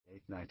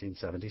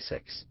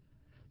1976.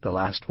 The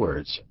Last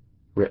Words,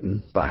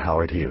 written by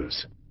Howard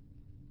Hughes.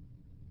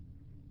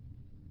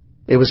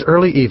 It was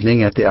early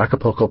evening at the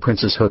Acapulco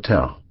Princess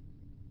Hotel,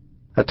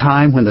 a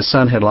time when the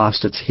sun had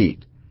lost its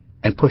heat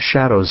and pushed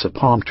shadows of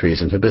palm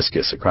trees and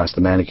hibiscus across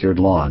the manicured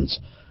lawns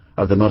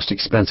of the most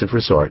expensive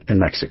resort in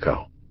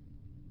Mexico.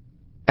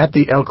 At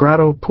the El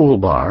Grotto pool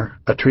bar,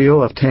 a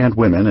trio of tanned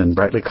women in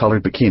brightly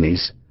colored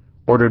bikinis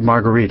ordered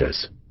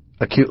margaritas,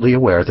 acutely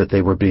aware that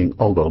they were being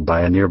ogled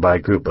by a nearby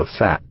group of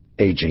fat,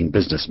 aging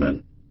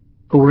businessmen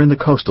who were in the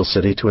coastal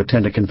city to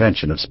attend a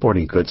convention of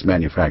sporting goods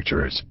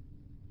manufacturers.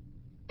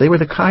 They were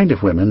the kind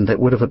of women that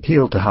would have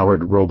appealed to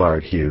Howard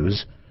Robard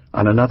Hughes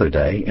on another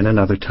day in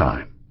another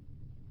time.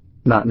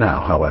 Not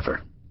now,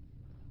 however.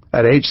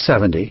 At age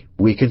 70,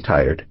 weak and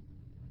tired,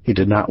 he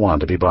did not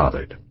want to be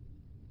bothered.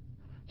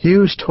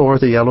 Hughes tore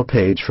the yellow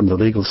page from the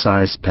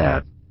legal-sized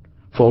pad,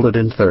 folded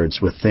in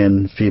thirds with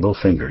thin, feeble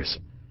fingers,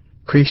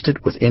 creased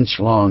it with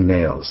inch-long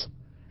nails,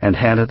 and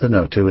handed the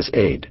note to his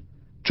aide,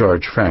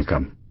 George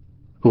Francom,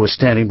 who was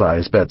standing by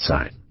his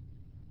bedside.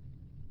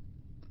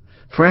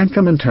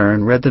 Francom, in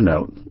turn, read the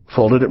note,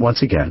 folded it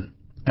once again,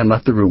 and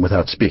left the room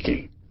without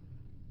speaking.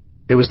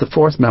 It was the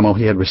fourth memo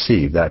he had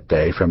received that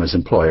day from his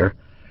employer,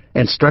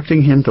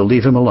 instructing him to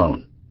leave him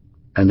alone,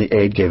 and the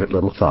aide gave it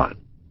little thought.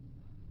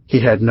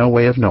 He had no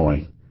way of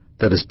knowing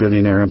that his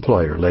billionaire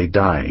employer lay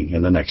dying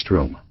in the next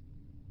room.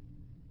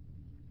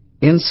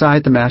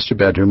 Inside the master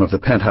bedroom of the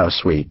penthouse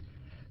suite,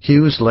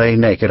 Hughes lay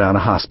naked on a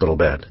hospital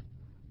bed,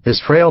 his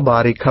frail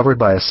body covered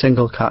by a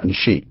single cotton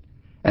sheet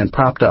and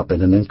propped up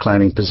in an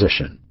inclining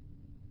position.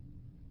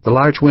 The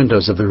large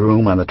windows of the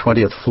room on the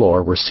 20th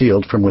floor were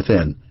sealed from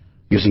within,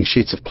 using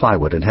sheets of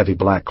plywood and heavy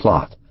black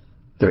cloth,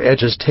 their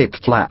edges taped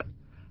flat,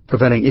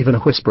 preventing even a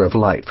whisper of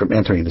light from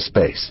entering the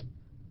space.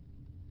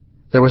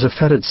 There was a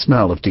fetid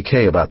smell of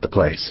decay about the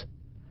place,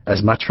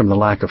 as much from the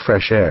lack of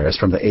fresh air as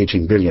from the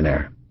aging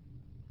billionaire.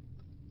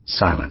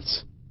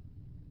 Silence.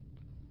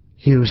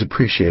 Hughes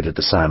appreciated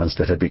the silence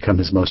that had become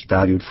his most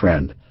valued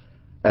friend,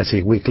 as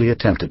he weakly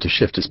attempted to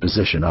shift his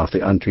position off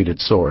the untreated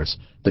sores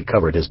that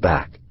covered his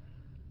back.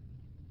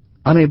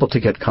 Unable to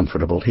get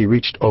comfortable, he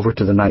reached over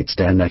to the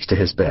nightstand next to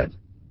his bed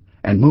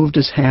and moved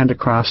his hand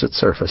across its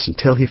surface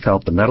until he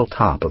felt the metal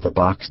top of the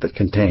box that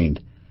contained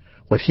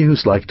what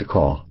Hughes liked to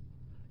call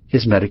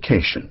his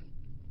medication.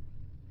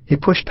 He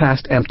pushed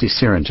past empty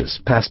syringes,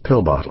 past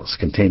pill bottles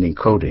containing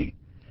codeine,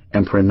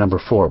 Emprin No.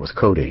 4 with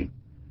codeine,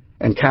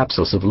 and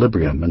capsules of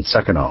Librium and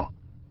Seconal,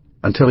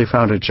 until he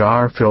found a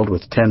jar filled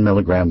with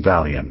 10-milligram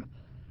Valium,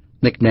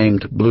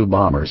 nicknamed Blue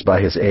Bombers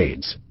by his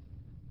aides.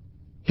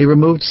 He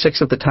removed 6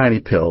 of the tiny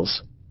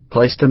pills,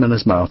 placed them in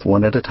his mouth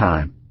one at a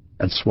time,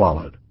 and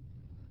swallowed.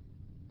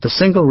 The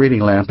single reading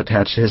lamp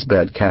attached to his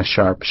bed cast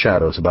sharp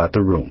shadows about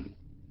the room.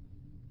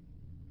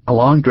 A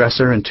long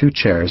dresser and 2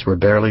 chairs were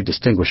barely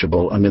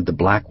distinguishable amid the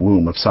black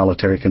womb of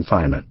solitary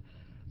confinement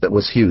that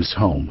was Hughes'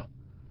 home.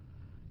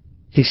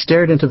 He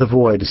stared into the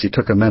void as he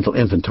took a mental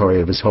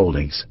inventory of his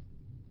holdings.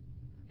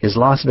 His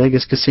Las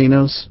Vegas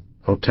casinos,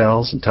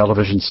 hotels and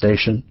television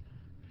station,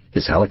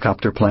 his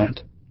helicopter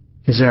plant,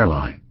 his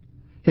airline,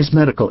 his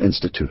medical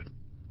institute,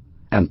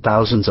 and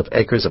thousands of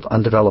acres of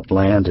undeveloped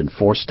land in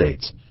 4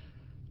 states,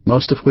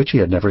 most of which he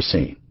had never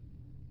seen.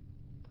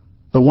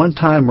 The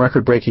one-time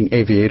record-breaking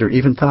aviator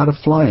even thought of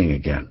flying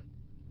again,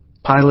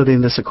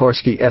 piloting the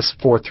Sikorsky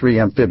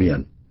S-43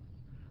 amphibian,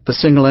 the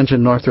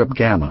single-engine Northrop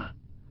Gamma,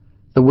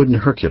 the wooden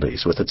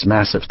Hercules with its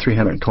massive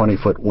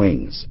 320-foot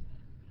wings,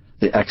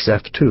 the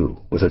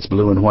XF-2 with its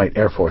blue and white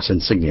Air Force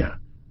insignia,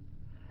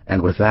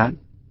 and with that,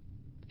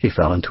 he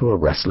fell into a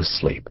restless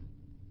sleep.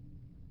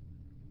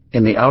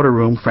 In the outer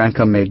room,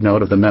 Francom made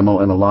note of the memo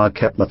in a log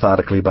kept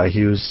methodically by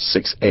Hughes'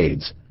 6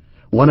 aides,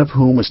 one of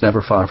whom was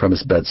never far from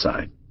his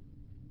bedside.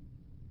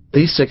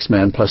 These 6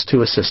 men, plus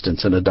 2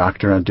 assistants and a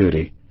doctor on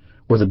duty,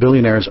 were the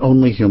billionaire's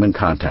only human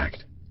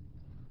contact.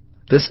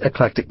 This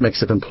eclectic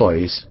mix of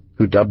employees,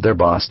 who dubbed their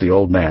boss the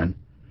Old Man,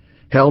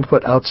 held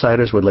what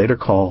outsiders would later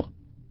call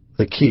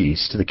the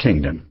keys to the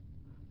kingdom,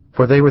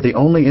 for they were the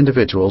only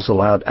individuals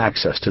allowed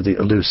access to the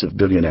elusive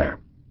billionaire.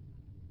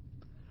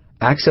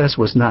 Access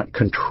was not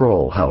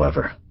control,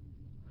 however.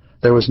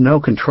 There was no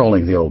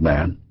controlling the Old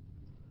Man.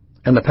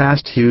 In the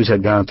past, Hughes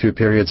had gone through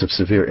periods of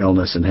severe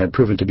illness and had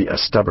proven to be a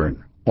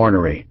stubborn,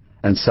 ornery,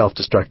 and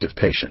self-destructive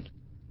patient.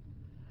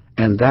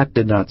 And that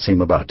did not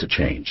seem about to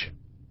change.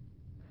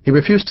 He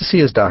refused to see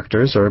his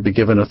doctors or be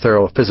given a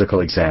thorough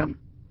physical exam,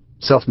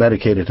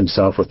 self-medicated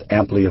himself with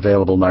amply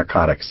available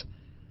narcotics,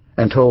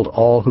 and told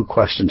all who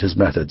questioned his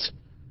methods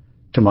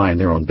to mind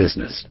their own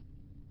business.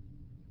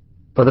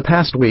 For the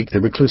past week, the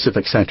reclusive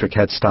eccentric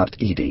had stopped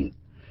eating,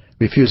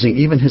 refusing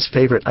even his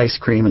favorite ice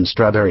cream and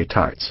strawberry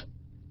tarts.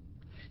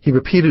 He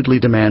repeatedly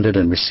demanded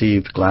and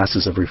received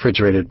glasses of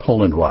refrigerated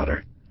Poland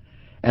water,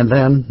 and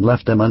then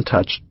left them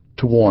untouched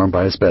to warm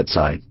by his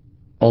bedside,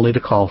 only to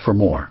call for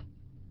more.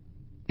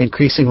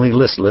 Increasingly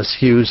listless,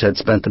 Hughes had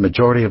spent the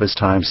majority of his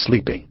time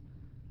sleeping,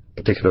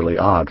 particularly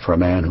odd for a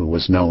man who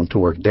was known to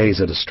work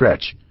days at a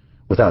stretch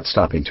without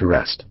stopping to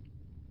rest.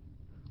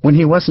 When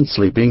he wasn't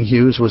sleeping,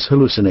 Hughes was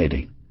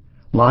hallucinating,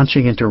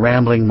 launching into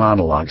rambling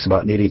monologues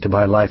about needing to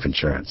buy life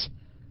insurance,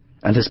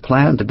 and his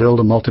plan to build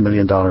a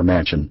multi-million-dollar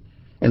mansion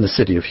in the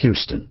city of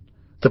Houston,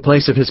 the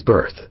place of his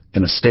birth,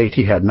 in a state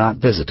he had not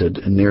visited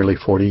in nearly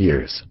 40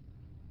 years.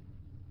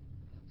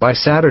 By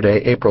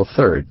Saturday, April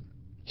 3rd,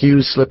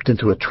 Hughes slipped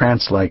into a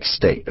trance-like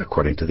state,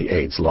 according to the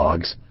aide's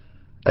logs,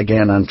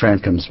 again on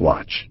Francom's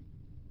watch.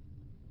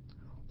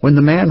 When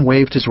the man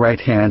waved his right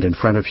hand in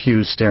front of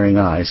Hughes' staring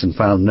eyes and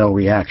found no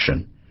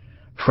reaction,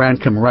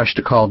 Francom rushed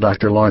to call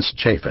Dr. Lawrence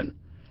Chafin,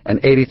 an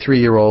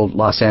 83-year-old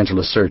Los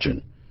Angeles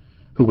surgeon,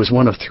 who was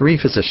one of 3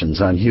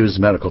 physicians on Hughes'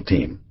 medical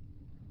team.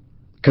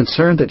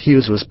 Concerned that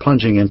Hughes was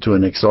plunging into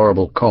an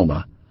inexorable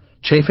coma,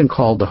 Chafin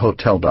called the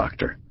hotel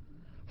doctor,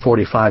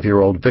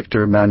 45-year-old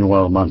Victor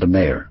Manuel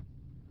Montemayor,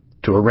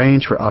 to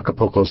arrange for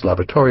Acapulco's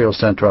Laboratorio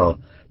Central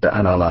de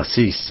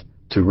Análisis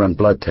to run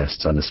blood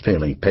tests on his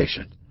failing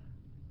patient.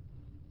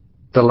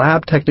 The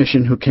lab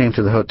technician who came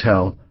to the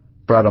hotel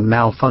brought a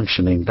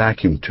malfunctioning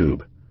vacuum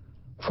tube,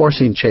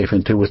 forcing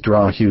Chafin to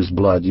withdraw Hughes'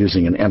 blood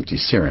using an empty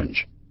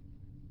syringe.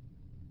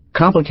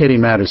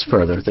 Complicating matters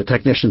further, the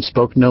technician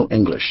spoke no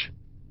English.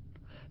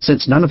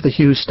 Since none of the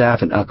Hughes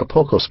staff in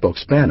Acapulco spoke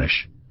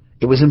Spanish,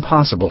 it was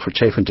impossible for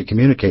Chafin to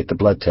communicate the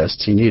blood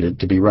tests he needed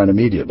to be run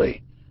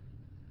immediately.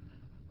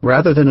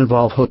 Rather than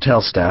involve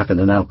hotel staff in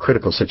a now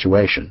critical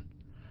situation,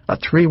 a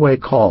 3-way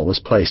call was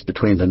placed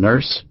between the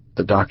nurse,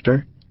 the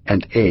doctor,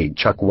 and aide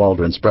Chuck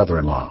Waldron's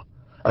brother-in-law,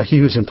 a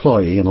Hughes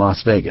employee in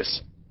Las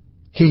Vegas.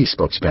 He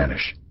spoke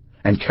Spanish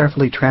and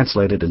carefully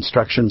translated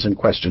instructions and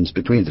questions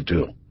between the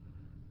two.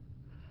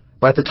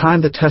 By the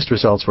time the test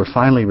results were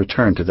finally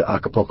returned to the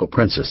Acapulco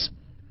Princess,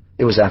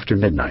 it was after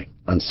midnight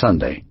on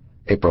Sunday,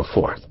 April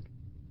 4th.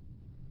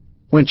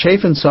 When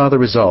Chafin saw the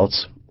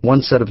results,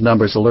 one set of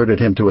numbers alerted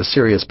him to a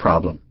serious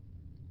problem.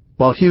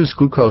 While Hughes'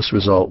 glucose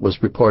result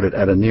was reported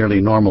at a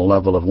nearly normal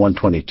level of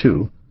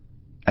 122,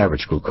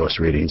 average glucose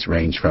readings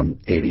range from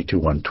 80 to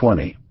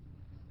 120,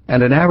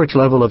 and an average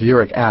level of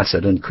uric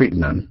acid and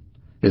creatinine,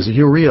 his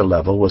urea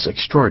level was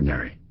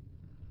extraordinary,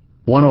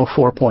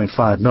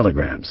 104.5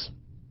 milligrams.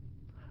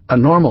 A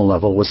normal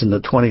level was in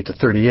the 20 to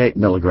 38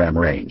 milligram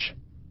range.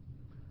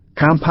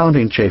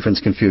 Compounding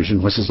Chafin's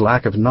confusion was his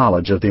lack of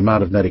knowledge of the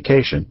amount of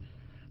medication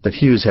that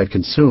Hughes had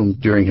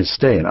consumed during his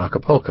stay in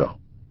Acapulco.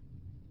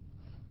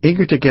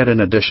 Eager to get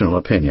an additional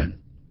opinion,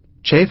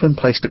 Chafin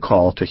placed a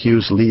call to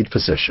Hughes' lead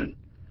physician,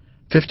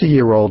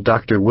 50-year-old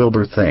Dr.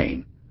 Wilbur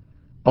Thane,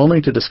 only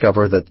to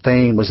discover that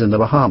Thane was in the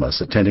Bahamas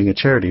attending a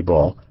charity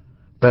ball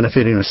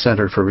benefiting a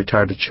center for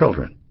retarded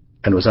children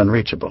and was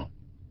unreachable.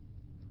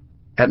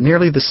 At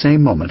nearly the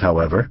same moment,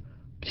 however,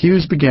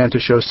 Hughes began to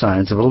show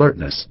signs of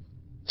alertness,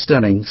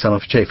 stunning some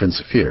of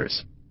Chafin's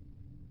fears.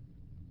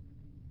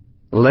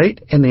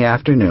 Late in the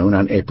afternoon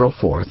on April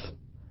 4th,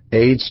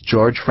 aides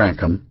George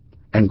Francom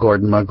and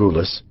Gordon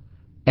Margulis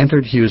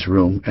entered Hughes'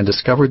 room and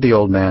discovered the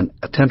old man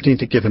attempting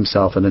to give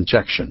himself an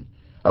injection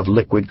of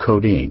liquid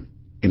codeine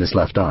in his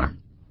left arm.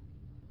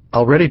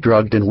 Already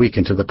drugged and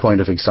weakened to the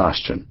point of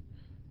exhaustion,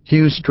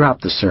 Hughes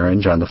dropped the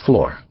syringe on the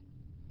floor,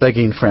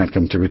 begging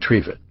Francom to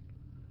retrieve it.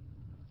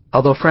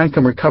 Although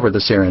Francom recovered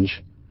the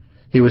syringe,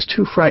 he was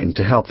too frightened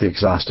to help the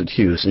exhausted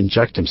Hughes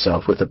inject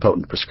himself with the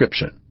potent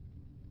prescription.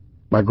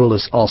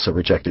 Margulis also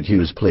rejected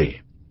Hughes'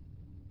 plea.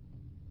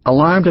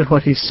 Alarmed at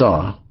what he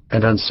saw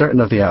and uncertain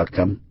of the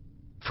outcome,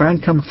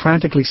 Francom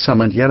frantically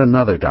summoned yet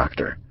another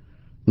doctor,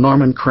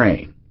 Norman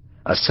Crane,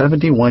 a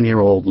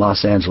 71-year-old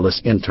Los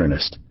Angeles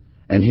internist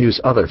and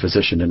Hughes' other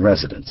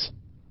physician-in-residence.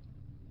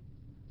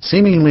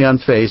 Seemingly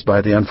unfazed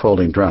by the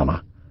unfolding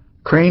drama,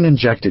 Crane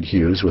injected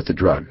Hughes with the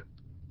drug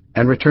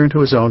and returned to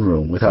his own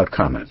room without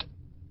comment.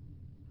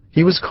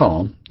 He was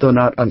calm, though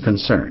not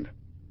unconcerned.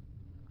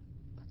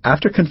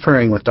 After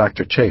conferring with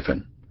Dr.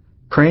 Chafin,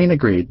 Crane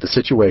agreed the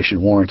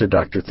situation warranted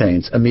Dr.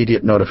 Thane's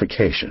immediate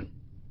notification.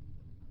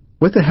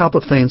 With the help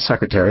of Thane's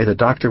secretary, the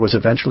doctor was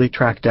eventually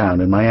tracked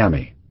down in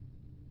Miami.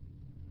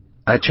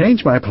 "I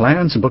changed my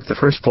plans and booked the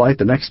first flight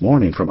the next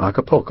morning from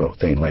Acapulco,"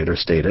 Thane later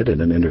stated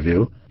in an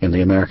interview in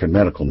the American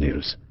Medical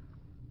News.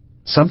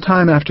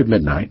 Sometime after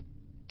midnight,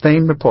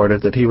 Thane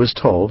reported that he was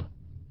told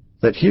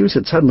that Hughes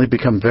had suddenly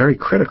become very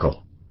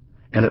critical,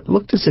 and it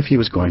looked as if he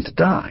was going to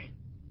die.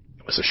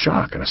 It was a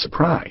shock and a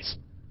surprise.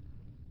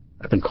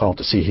 "I'd been called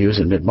to see Hughes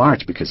in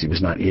mid-March because he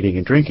was not eating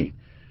and drinking,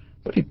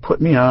 but he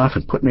put me off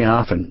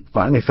and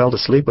finally fell to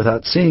sleep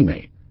without seeing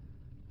me.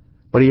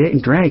 But he ate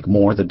and drank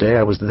more the day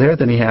I was there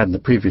than he had in the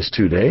previous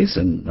 2 days,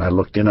 and I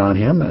looked in on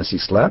him as he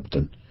slept,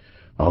 and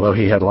although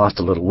he had lost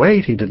a little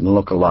weight, he didn't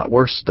look a lot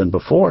worse than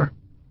before."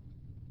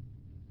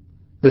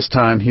 This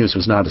time, Hughes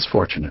was not as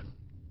fortunate.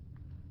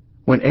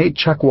 When aide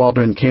Chuck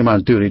Waldron came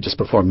on duty just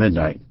before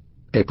midnight,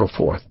 April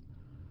 4th,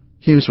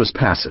 Hughes was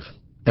passive,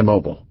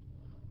 immobile,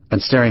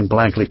 and staring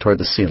blankly toward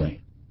the ceiling.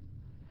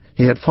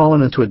 He had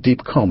fallen into a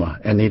deep coma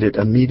and needed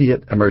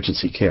immediate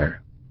emergency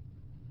care.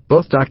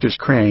 Both Doctors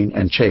Crane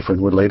and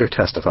Chafin would later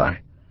testify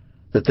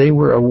that they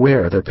were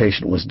aware their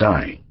patient was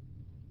dying.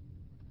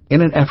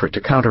 In an effort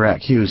to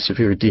counteract Hughes'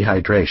 severe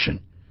dehydration,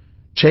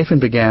 Chafin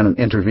began an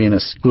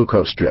intravenous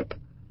glucose drip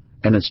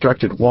and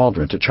instructed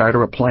Waldron to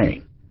charter a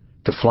plane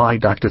to fly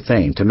Dr.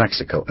 Thane to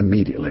Mexico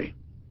immediately.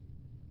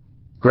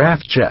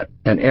 Graft Jet,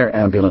 an air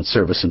ambulance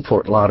service in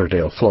Fort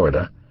Lauderdale,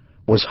 Florida,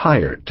 was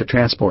hired to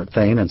transport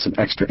Thane and some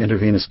extra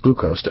intravenous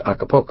glucose to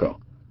Acapulco.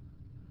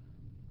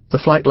 The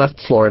flight left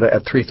Florida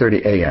at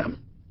 3:30 a.m.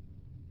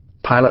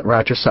 Pilot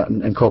Roger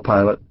Sutton and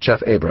co-pilot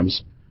Jeff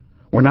Abrams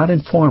were not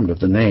informed of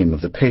the name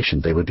of the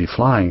patient they would be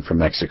flying from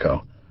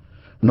Mexico,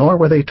 nor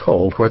were they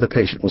told where the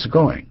patient was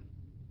going.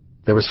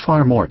 There was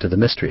far more to the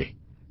mystery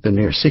than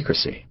mere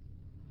secrecy.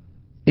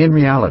 In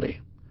reality,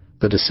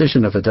 the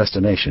decision of a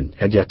destination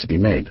had yet to be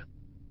made.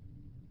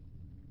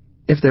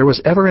 If there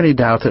was ever any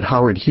doubt that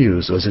Howard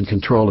Hughes was in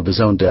control of his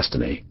own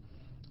destiny,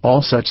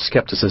 all such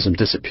skepticism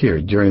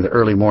disappeared during the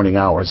early morning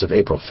hours of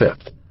April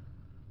 5th.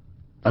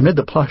 Amid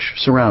the plush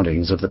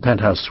surroundings of the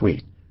penthouse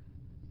suite,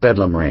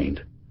 bedlam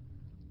reigned.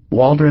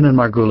 Waldron and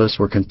Margulis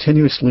were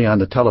continuously on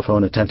the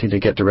telephone attempting to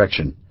get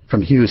direction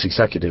from Hughes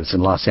executives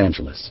in Los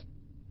Angeles.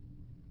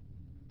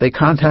 They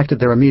contacted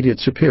their immediate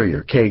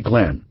superior, Kay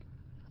Glenn,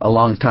 a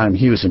longtime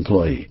Hughes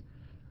employee,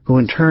 who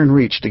in turn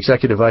reached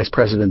Executive Vice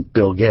President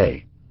Bill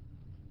Gay.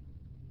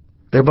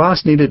 Their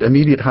boss needed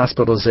immediate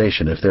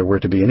hospitalization if there were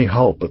to be any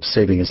hope of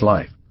saving his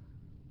life.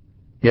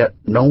 Yet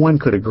no one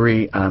could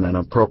agree on an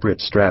appropriate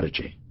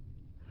strategy.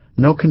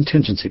 No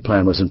contingency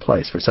plan was in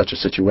place for such a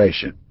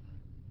situation.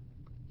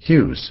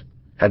 Hughes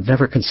had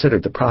never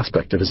considered the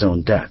prospect of his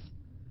own death,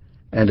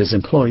 and his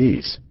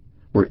employees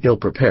were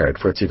ill-prepared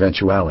for its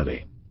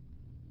eventuality.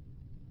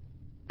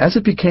 As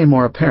it became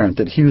more apparent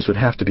that Hughes would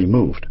have to be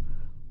moved,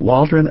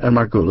 Waldron and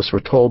Margulis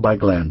were told by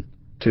Glenn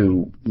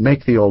to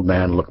make the old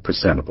man look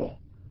presentable.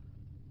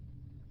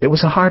 It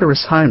was a harder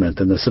assignment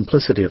than the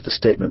simplicity of the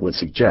statement would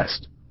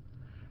suggest.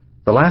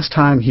 The last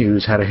time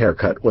Hughes had a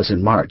haircut was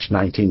in March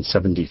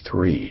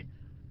 1973.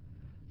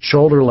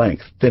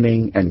 Shoulder-length,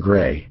 thinning, and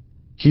gray,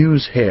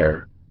 Hughes'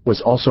 hair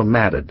was also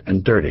matted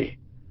and dirty.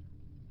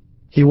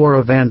 He wore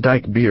a Van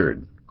Dyke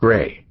beard,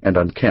 gray and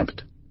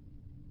unkempt.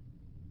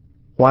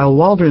 While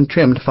Waldron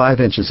trimmed 5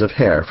 inches of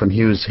hair from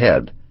Hughes'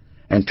 head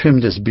and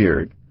trimmed his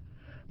beard,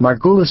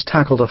 Margulis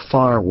tackled a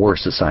far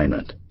worse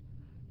assignment,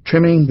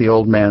 trimming the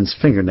old man's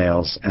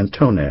fingernails and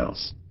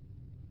toenails.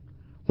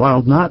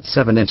 While not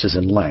 7 inches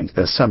in length,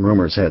 as some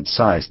rumors had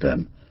sized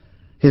them,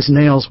 his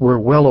nails were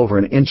well over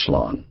an inch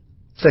long,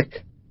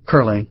 thick,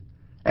 curling,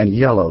 and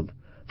yellowed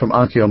from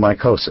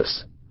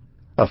onychomycosis,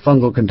 a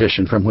fungal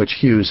condition from which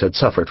Hughes had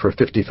suffered for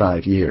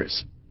 55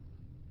 years.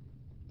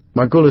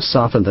 Margulis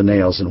softened the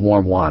nails in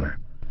warm water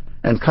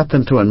and cut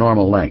them to a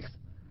normal length,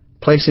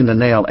 placing the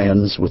nail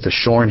ends with the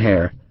shorn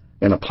hair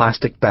in a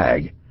plastic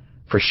bag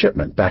for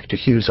shipment back to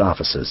Hughes'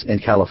 offices in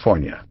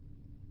California.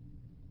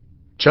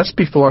 Just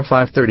before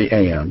 5:30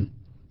 a.m.,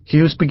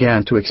 Hughes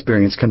began to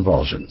experience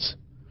convulsions,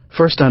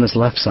 first on his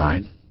left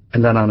side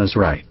and then on his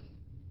right.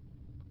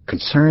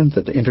 Concerned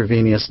that the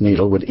intravenous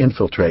needle would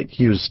infiltrate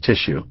Hughes'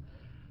 tissue,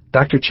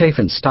 Dr.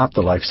 Chafin stopped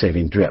the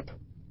life-saving drip.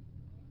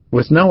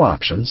 With no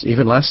options,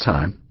 even less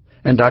time,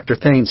 and Dr.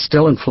 Thane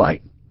still in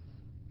flight,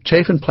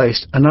 Chafin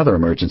placed another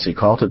emergency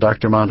call to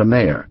Dr.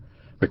 Montemayor,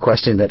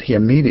 requesting that he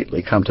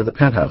immediately come to the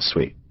penthouse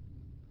suite.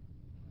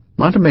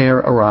 Montemayor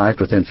arrived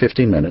within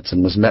 15 minutes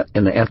and was met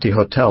in the empty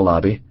hotel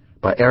lobby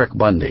by Eric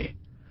Bundy,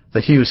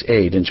 the Hughes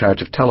aide in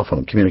charge of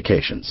telephone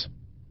communications.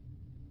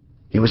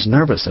 He was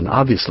nervous and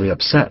obviously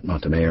upset,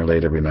 Montemayor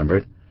later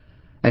remembered,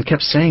 and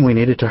kept saying we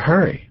needed to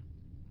hurry.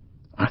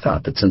 I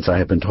thought that since I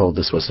had been told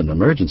this was an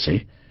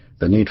emergency,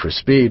 the need for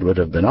speed would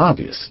have been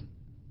obvious.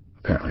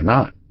 Apparently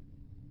not.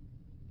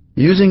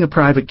 Using a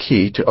private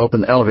key to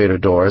open the elevator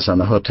doors on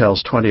the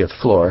hotel's 20th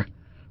floor,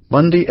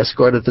 Bundy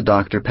escorted the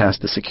doctor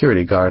past the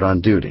security guard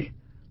on duty,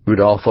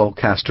 Rudolfo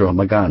Castro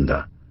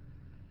Maganda,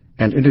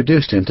 and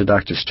introduced him to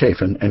Drs.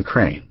 Chafin and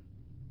Crane.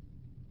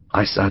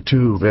 "I saw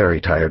 2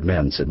 very tired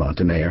men," said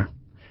Montemayor,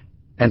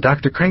 and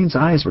Dr. Crane's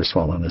eyes were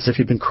swollen as if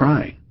he'd been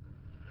crying.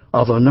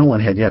 Although no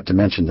one had yet to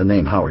mention the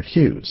name Howard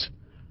Hughes,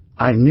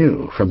 I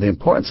knew from the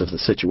importance of the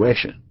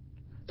situation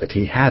that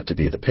he had to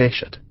be the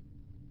patient.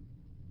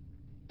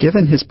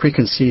 Given his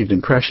preconceived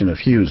impression of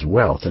Hughes'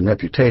 wealth and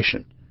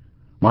reputation,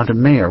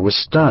 Montemayor was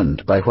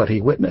stunned by what he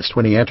witnessed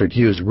when he entered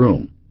Hughes'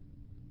 room.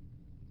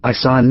 "I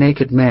saw a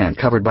naked man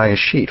covered by a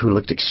sheet who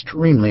looked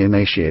extremely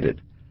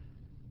emaciated.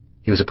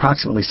 He was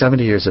approximately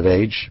 70 years of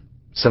age,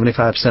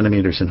 75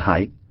 centimeters in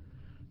height,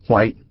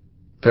 white,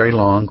 very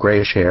long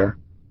grayish hair,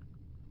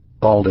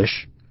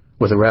 baldish,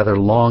 with a rather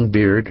long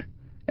beard,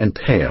 and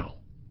pale.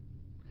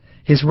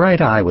 His right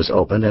eye was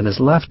open and his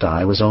left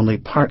eye was only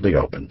partly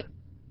opened.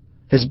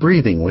 His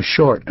breathing was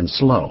short and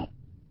slow,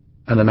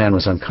 and the man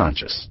was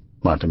unconscious,"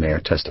 Montemayor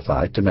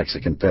testified to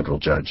Mexican federal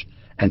judge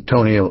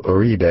Antonio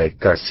Uribe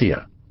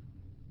Garcia.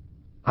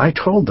 "I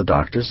told the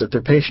doctors that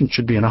their patient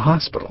should be in a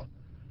hospital.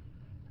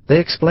 They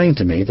explained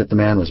to me that the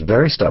man was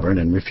very stubborn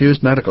and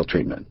refused medical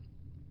treatment.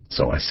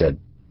 So I said,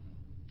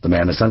 'The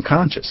man is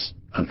unconscious.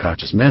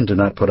 Unconscious men do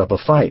not put up a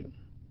fight.'"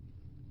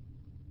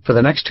 For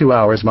the next 2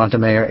 hours,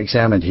 Montemayor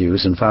examined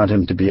Hughes and found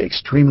him to be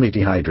extremely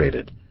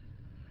dehydrated.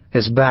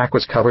 His back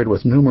was covered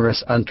with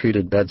numerous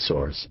untreated bed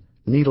sores,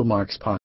 needle marks,